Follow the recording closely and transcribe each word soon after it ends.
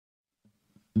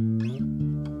This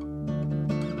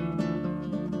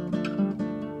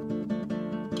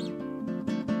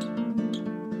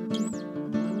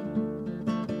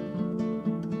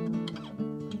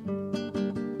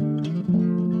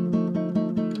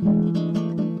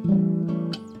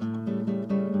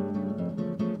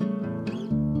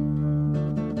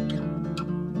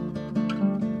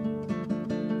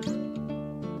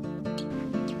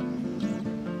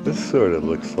sort of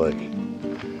looks like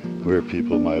where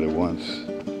people might have once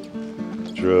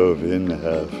drove in to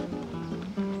have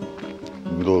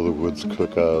middle of the woods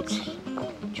cookouts,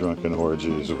 drunken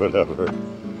orgies, whatever.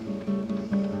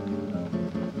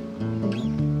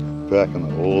 Back in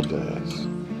the old days,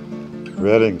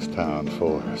 Reddingstown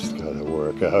Forest got a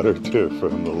workout or two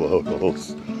from the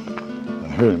locals.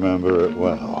 I remember it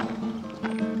well.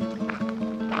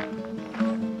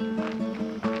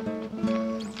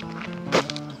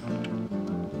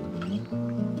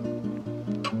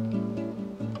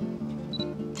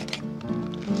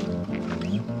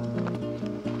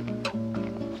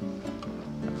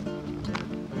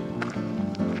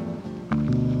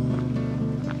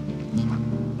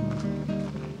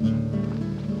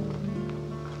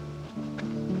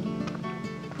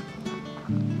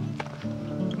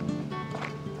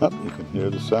 Oh, you can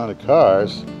hear the sound of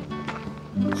cars.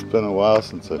 It's been a while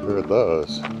since I heard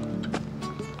those.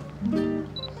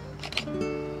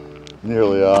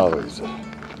 Nearly always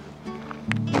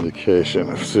an indication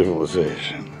of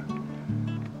civilization.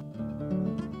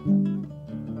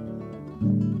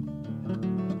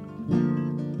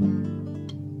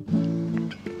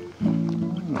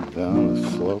 Down the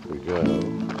slope we go.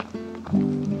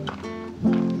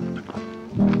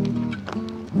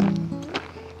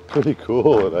 Pretty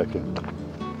cool that I can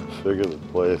figure the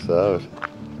place out.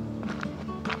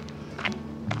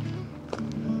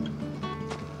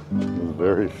 With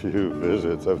very few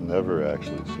visits. I've never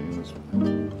actually seen this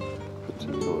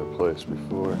particular place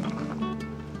before.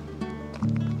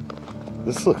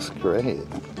 This looks great.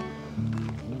 I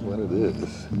wonder what it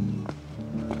is.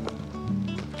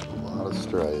 A lot of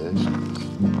striations.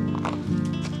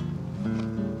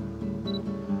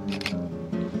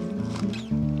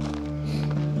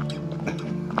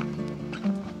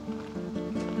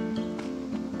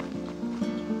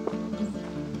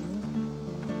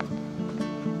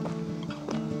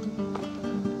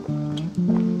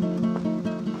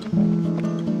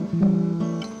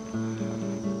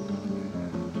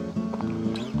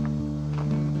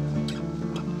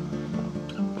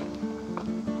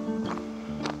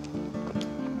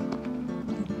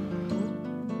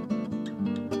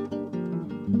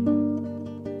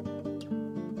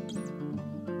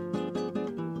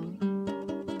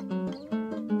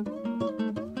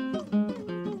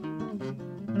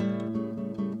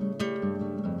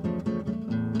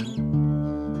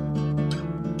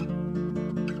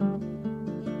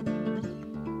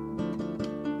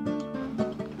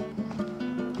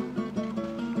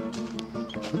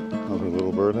 Another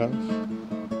little birdhouse.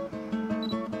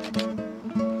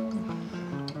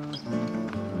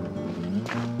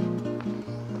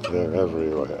 They're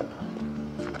everywhere.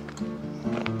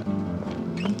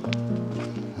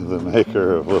 The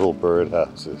maker of little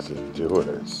birdhouses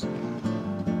endures.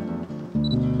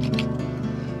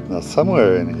 Now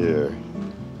somewhere in here,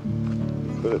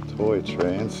 put a toy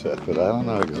train set, but I don't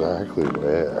know exactly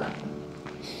where.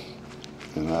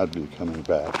 And I'd be coming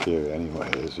back here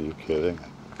anyways, are you kidding?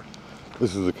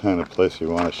 This is the kind of place you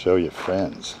want to show your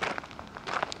friends.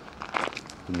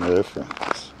 And their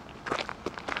friends.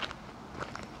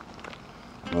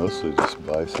 Mostly just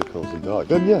bicycles and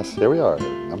dogs. And yes, here we are,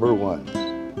 number 1.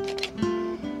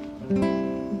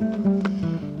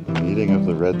 The meeting of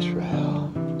the Red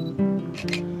Trail.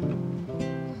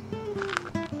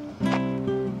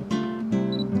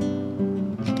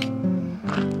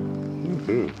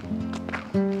 Woohoo.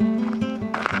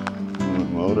 The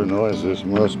motor noise is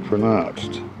most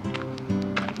pronounced.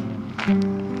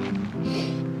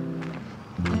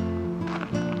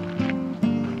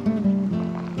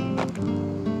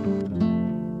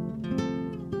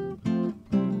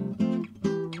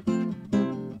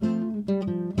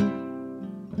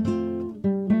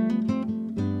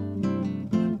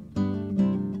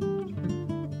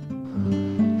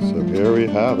 So here we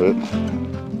have it,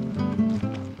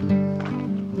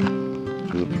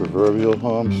 the proverbial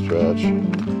home stretch.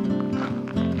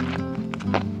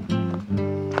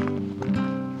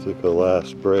 Took a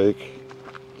last break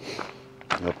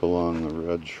up along the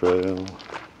Red Trail.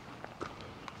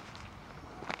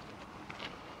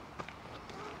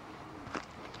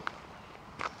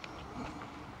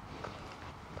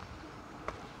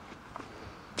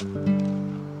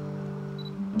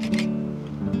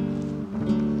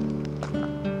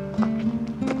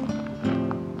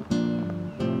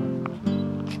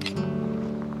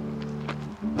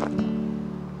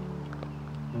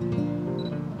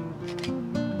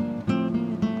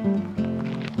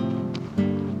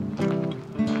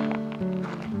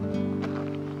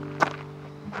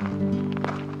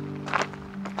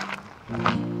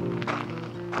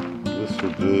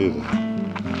 to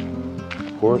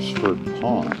the Horsford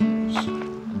Ponds.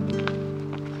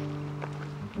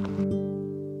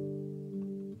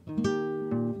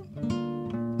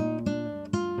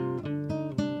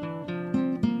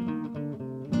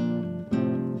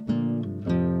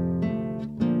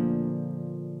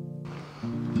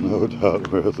 No doubt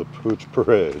where the Pooch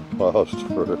Parade paused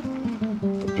for a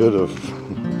bit of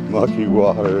mucky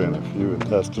water and a few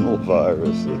intestinal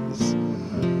viruses.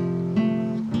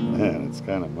 Man, it's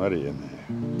kind of muddy in there.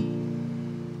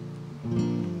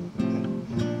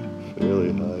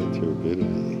 Fairly high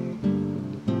turbidity.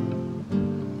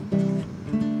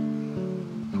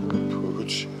 Poor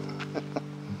Pooch.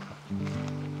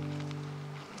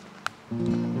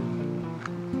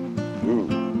 Ooh.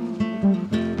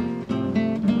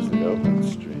 There's the open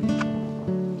stream.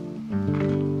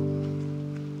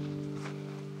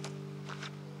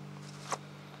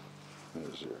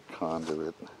 There's your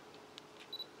conduit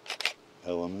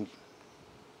element.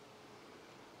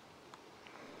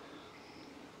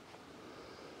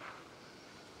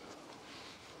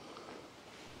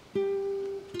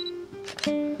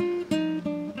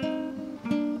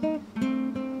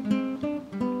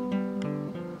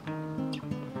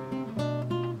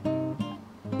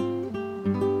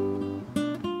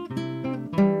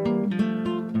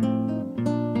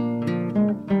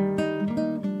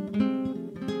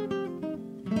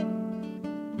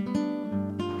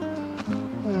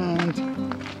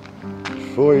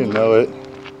 Before you know it,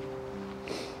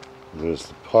 there's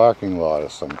the parking lot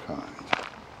of some kind.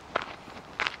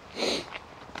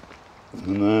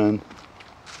 And then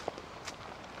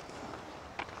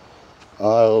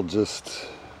I'll just,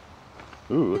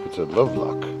 ooh, look, it's a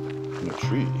lovelock in a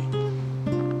tree.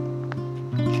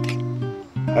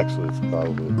 Actually, it's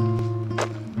probably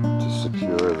to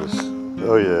secure this,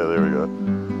 oh yeah, there we go,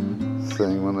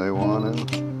 thing when they want it,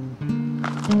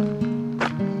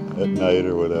 at night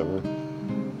or whatever.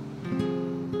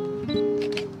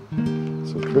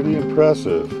 So pretty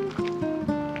impressive,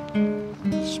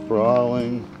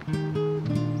 sprawling,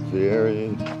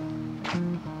 varied,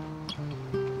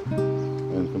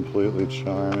 and completely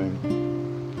charming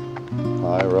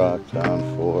high rock town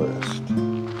forest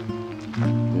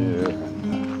here in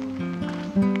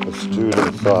the astute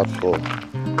and thoughtful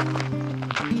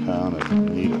town of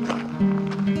Needham.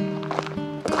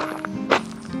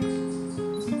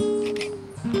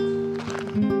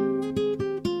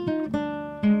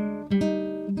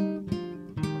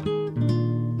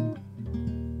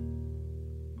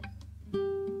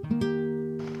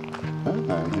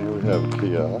 And here we have a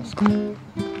kiosk.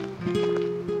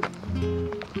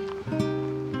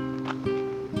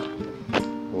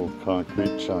 Old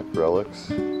concrete chunk relics.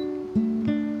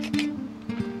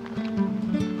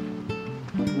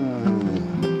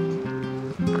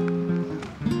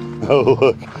 Oh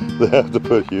look, they have to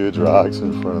put huge rocks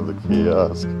in front of the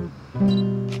kiosk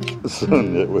so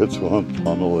nitwits won't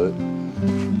pummel it.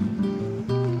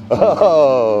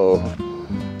 Oh!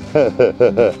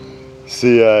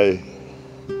 See, I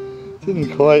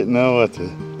didn't quite know what to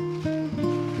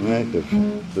make of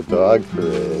the dog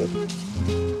parade.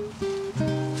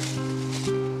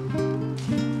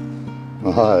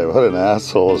 My, what an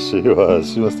asshole she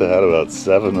was. She must have had about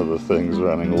 7 of the things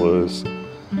running loose.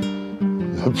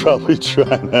 Probably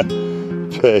trying to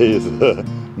pay the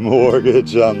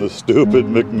mortgage on the stupid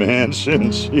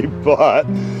McMansion she bought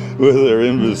with her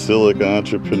imbecilic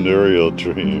entrepreneurial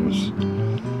dreams.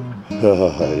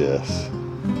 Ah, yes.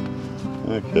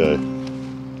 Okay.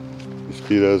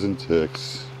 Mosquitoes and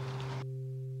ticks.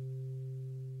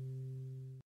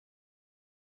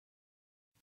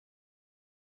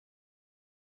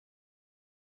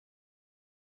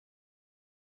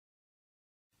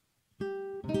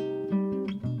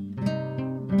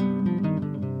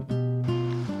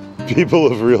 People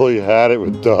have really had it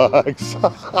with dogs.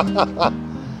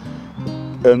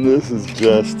 And this is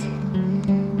just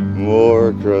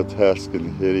more grotesque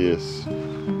and hideous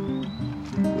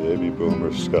baby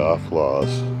boomer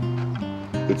scofflaws.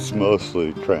 It's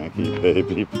mostly cranky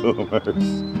baby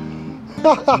boomers.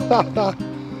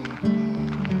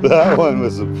 That one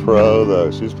was a pro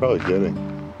though. She's probably getting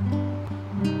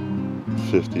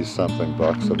 50-something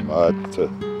bucks a mud to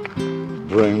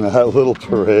bring that little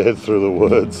parade through the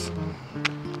woods.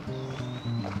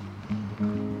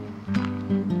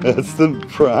 It's the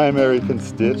primary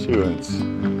constituents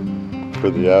for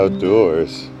the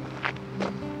outdoors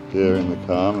here in the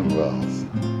Commonwealth.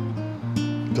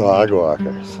 Dog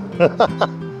walkers.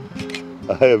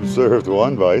 I observed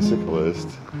one bicyclist.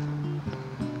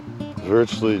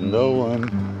 Virtually no one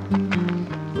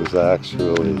was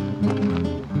actually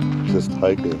just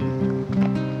hiking.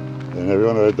 And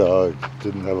everyone had a dog,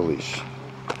 didn't have a leash.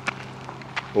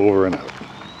 Over and out.